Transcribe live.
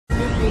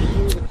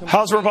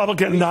House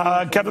Republican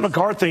Kevin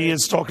McCarthy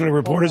is talking to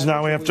reporters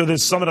now after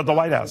this summit at the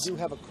White House. We do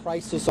have a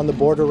crisis on the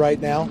border right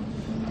now.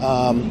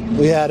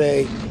 We had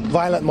a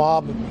violent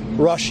mob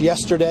rush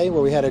yesterday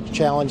where we had a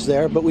challenge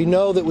there, but we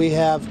know that we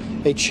have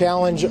a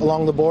challenge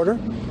along the border.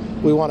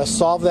 We want to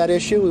solve that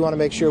issue. We want to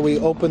make sure we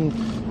open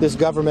this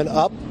government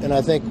up, and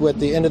I think at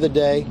the end of the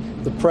day,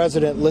 the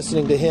president,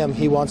 listening to him,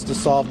 he wants to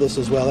solve this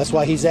as well. That's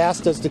why he's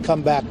asked us to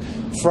come back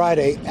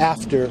Friday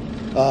after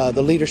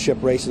the leadership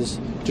races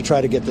to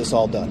try to get this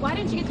all done. Why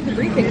didn't you get to the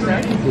briefing,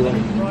 sir?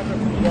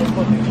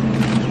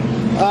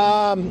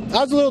 I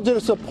was a little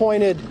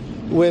disappointed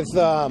with,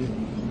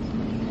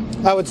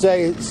 I would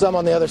say, some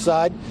on the other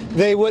side.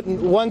 They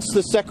wouldn't, once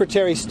the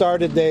secretary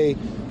started, the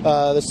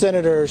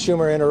Senator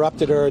Schumer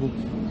interrupted her,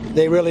 and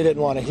they really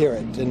didn't want to hear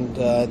it. And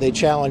they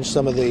challenged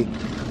some of the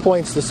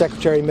points the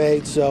secretary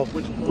made. So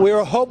we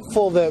were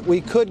hopeful that we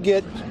could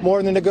get more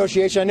in the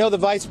negotiation. I know the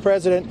vice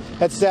president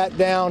had sat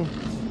down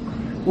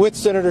with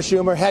Senator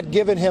Schumer, had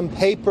given him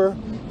paper,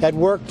 had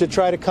worked to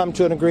try to come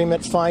to an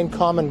agreement, find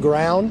common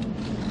ground.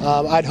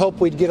 I'd hope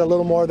we'd get a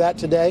little more of that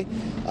today.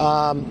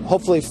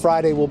 Hopefully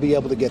Friday we'll be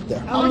able to get there.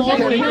 How long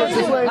do you think this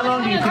is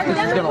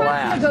going to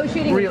last?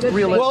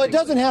 Well, it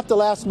doesn't have to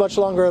last much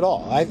longer at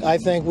all. I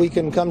think we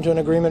can come to an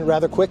agreement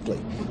rather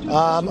quickly.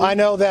 I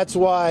know that's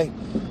why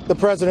the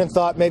president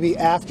thought maybe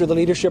after the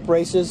leadership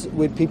races,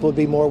 people would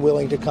be more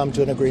willing to come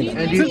to an agreement.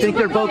 And do you think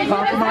they're both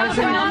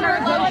compromising?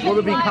 Will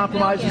there be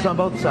compromises on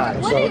both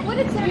sides? What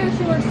did Senator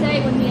Schumer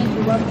say when he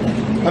interrupted?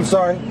 I'm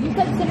sorry? You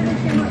said Senator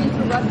Schumer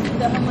interrupted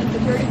the Homeland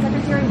Security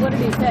Secretary. What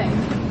did he say?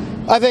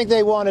 I think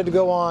they wanted to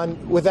go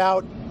on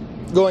without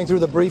going through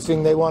the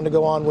briefing. They wanted to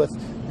go on with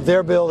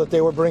their bill that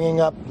they were bringing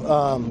up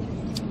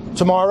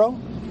tomorrow.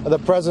 The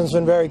president's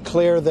been very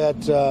clear that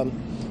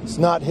it's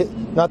not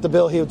the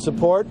bill he would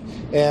support,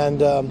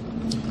 and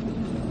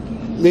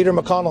Leader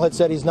McConnell had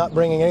said he's not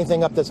bringing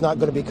anything up that's not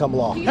going to become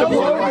law. The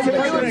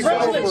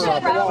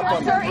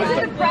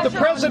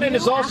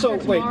president's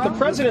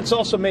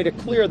also made it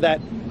clear that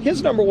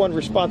his number one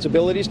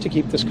responsibility is to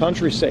keep this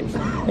country safe.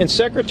 And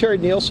Secretary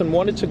Nielsen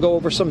wanted to go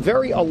over some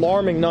very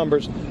alarming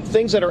numbers,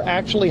 things that are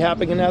actually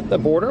happening at the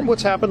border and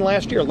what's happened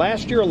last year.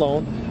 Last year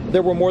alone,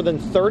 there were more than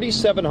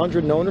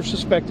 3,700 known or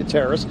suspected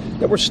terrorists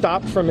that were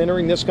stopped from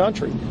entering this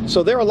country.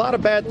 So there are a lot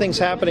of bad things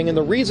happening, and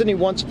the reason he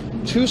wants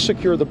to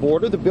secure the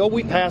border, the bill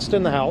we passed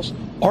in the House.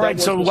 All right,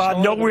 so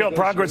no real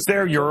progress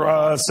there.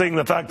 You're seeing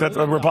the fact that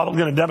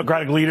Republican and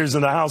Democratic leaders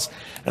in the House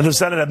and the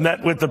Senate have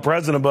met with the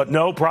president, but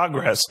no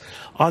progress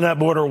on that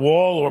border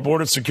wall or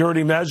border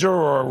security measure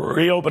or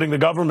reopening the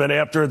government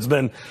after it's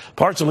been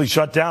partially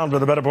shut down for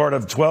the better part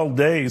of 12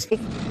 days.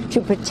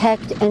 To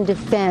protect and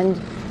defend,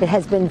 it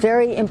has been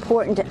very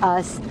important to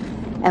us,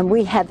 and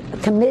we have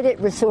committed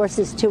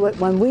resources to it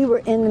when we were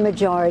in the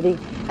majority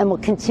and will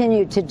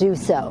continue to do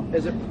so.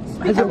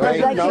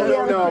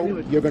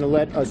 No. You're going to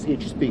let us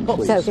each speak,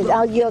 please. So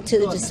I'll yield to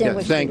the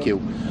distinguished. Thank you.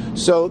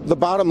 So the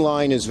bottom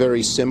line is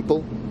very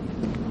simple.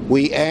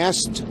 We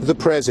asked the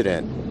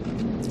president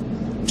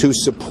to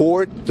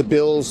support the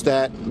bills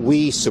that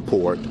we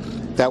support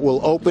that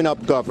will open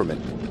up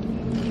government.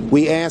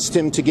 We asked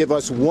him to give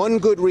us one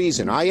good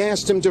reason. I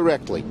asked him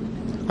directly.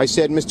 I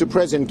said, Mr.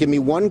 President, give me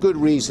one good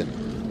reason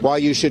why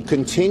you should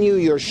continue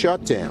your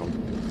shutdown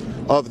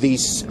of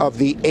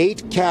the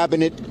 8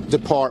 cabinet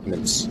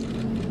departments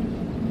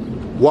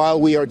while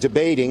we are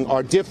debating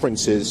our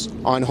differences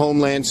on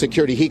Homeland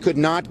Security. He could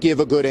not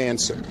give a good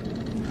answer.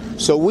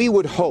 So we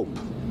would hope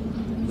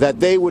that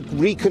they would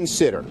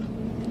reconsider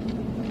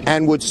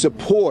and would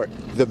support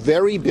the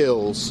very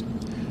bills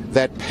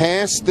that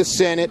passed the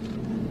Senate,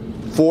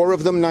 4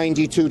 of them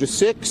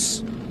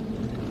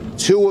 92-6,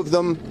 2 of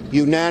them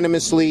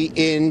unanimously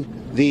in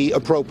the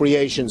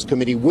Appropriations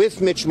Committee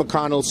with Mitch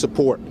McConnell's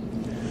support.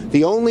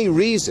 The only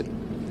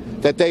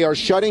reason that they are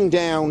shutting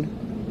down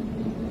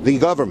the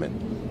government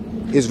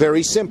is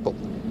very simple.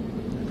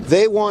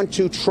 They want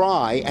to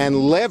try and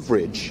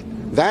leverage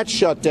that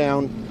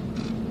shutdown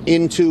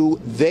into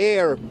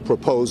their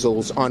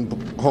proposals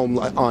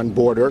on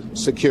border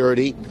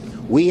security.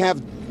 We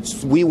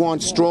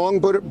want strong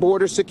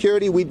border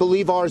security. We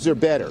believe ours are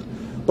better.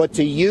 But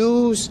to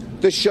use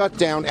the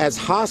shutdown as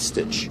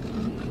hostage,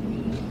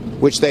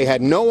 which they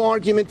had no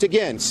argument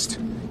against,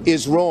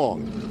 is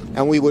wrong.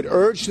 And we would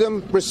urge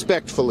them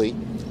respectfully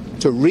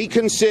to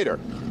reconsider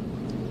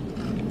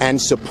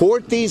and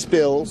support these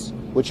bills,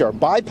 which are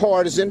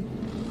bipartisan,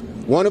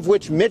 one of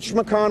which Mitch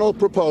McConnell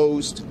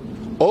proposed,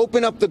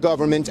 open up the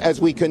government as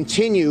we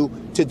continue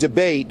to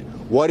debate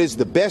what is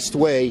the best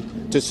way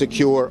to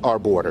secure our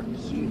border.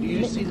 Do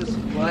you see this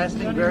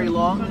lasting very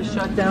long, the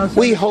shutdown?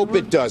 We hope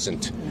it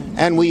doesn't.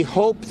 And we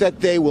hope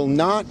that they will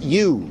not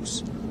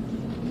use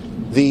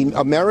the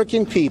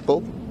American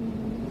people,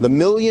 the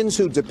millions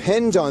who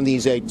depend on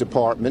these 8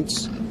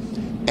 departments,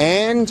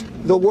 and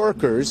the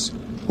workers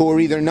who are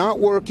either not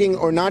working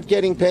or not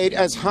getting paid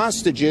as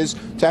hostages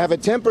to have a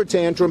temper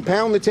tantrum,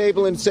 pound the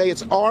table and say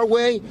it's our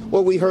way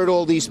or we hurt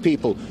all these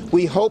people.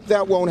 We hope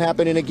that won't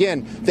happen. And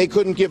again, they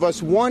couldn't give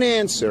us one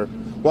answer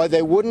why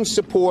they wouldn't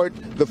support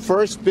the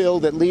first bill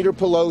that Leader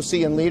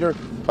Pelosi and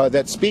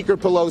that Speaker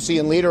Pelosi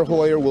and Leader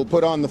Hoyer will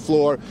put on the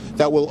floor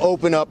that will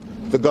open up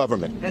the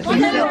government. Go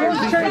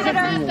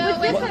ahead.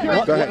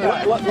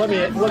 Let me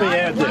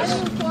add this.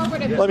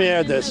 Let me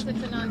add this.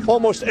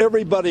 Almost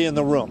everybody in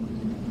the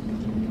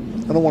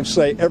room, I don't want to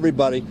say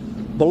everybody,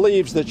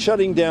 believes that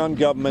shutting down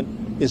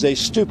government is a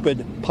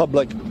stupid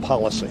public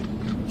policy.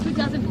 Who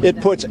doesn't believe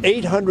It puts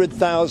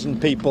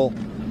 800,000 people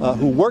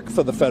who work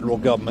for the federal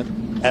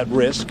government at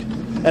risk,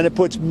 and it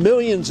puts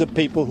millions of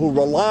people who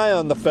rely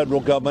on the federal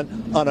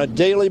government on a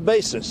daily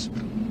basis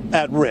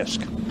at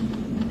risk.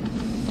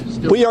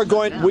 We are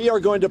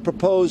going to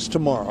propose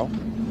tomorrow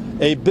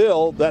a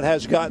bill that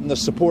has gotten the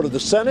support of the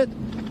Senate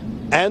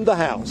and the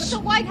House. But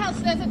the White House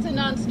says it's a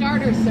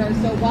non-starter, sir,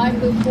 so why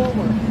move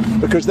forward?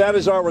 Because that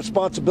is our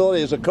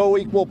responsibility as a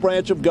co-equal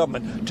branch of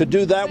government to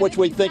do that which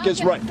we think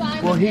is right.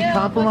 Will he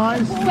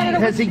compromise?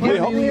 Has he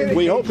given you?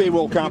 We hope he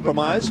will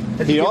compromise.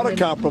 He ought to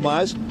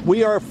compromise.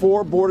 We are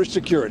for border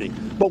security,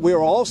 but we are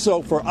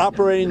also for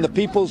operating the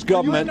people's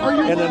government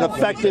in an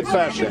effective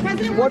fashion.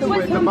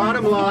 The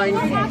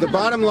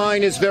bottom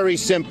line is very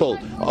simple.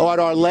 At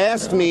our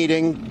last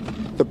meeting,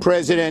 the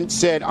president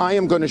said, I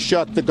am going to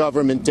shut the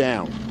government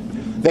down.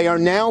 They are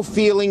now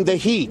feeling the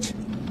heat.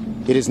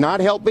 It is not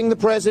helping the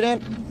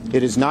president.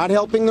 It is not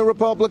helping the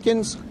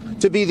Republicans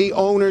to be the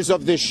owners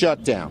of this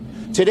shutdown.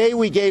 Today,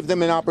 we gave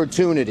them an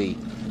opportunity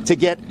to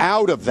get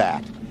out of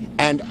that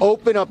and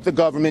open up the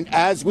government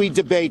as we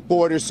debate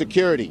border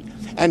security.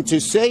 And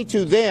to say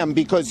to them,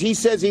 because he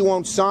says he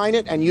won't sign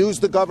it and use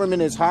the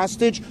government as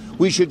hostage,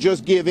 we should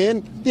just give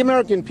in. The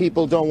American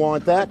people don't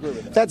want that.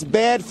 That's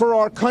bad for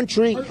our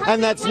country,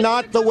 and that's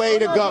not the way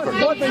to govern.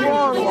 What's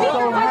wrong?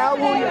 So how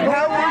will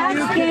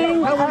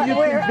you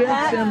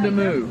convince them to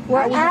move?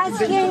 We're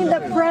asking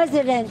the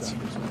president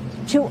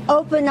to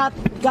open up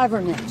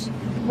government.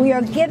 We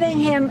are giving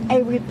him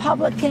a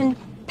Republican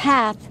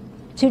path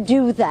to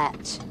do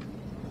that.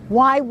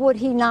 Why would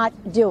he not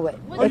do it?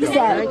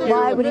 Except,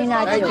 why would he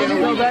not do it?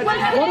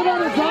 What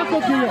about a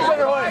docket?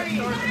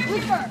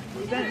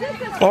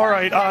 All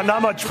right,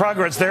 not much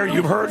progress there.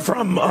 You've heard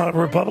from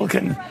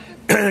Republican,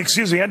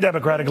 and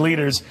Democratic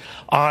leaders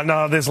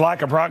on this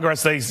lack of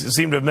progress they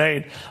seem to have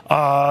made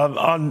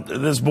on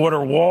this border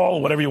wall,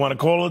 whatever you want to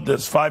call it,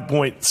 this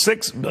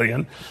 $5.6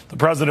 billion the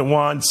president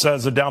wants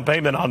as a down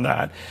payment on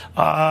that.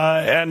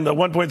 And the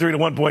 1.3 to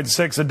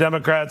 1.6, the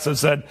Democrats have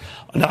said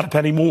not a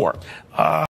penny more.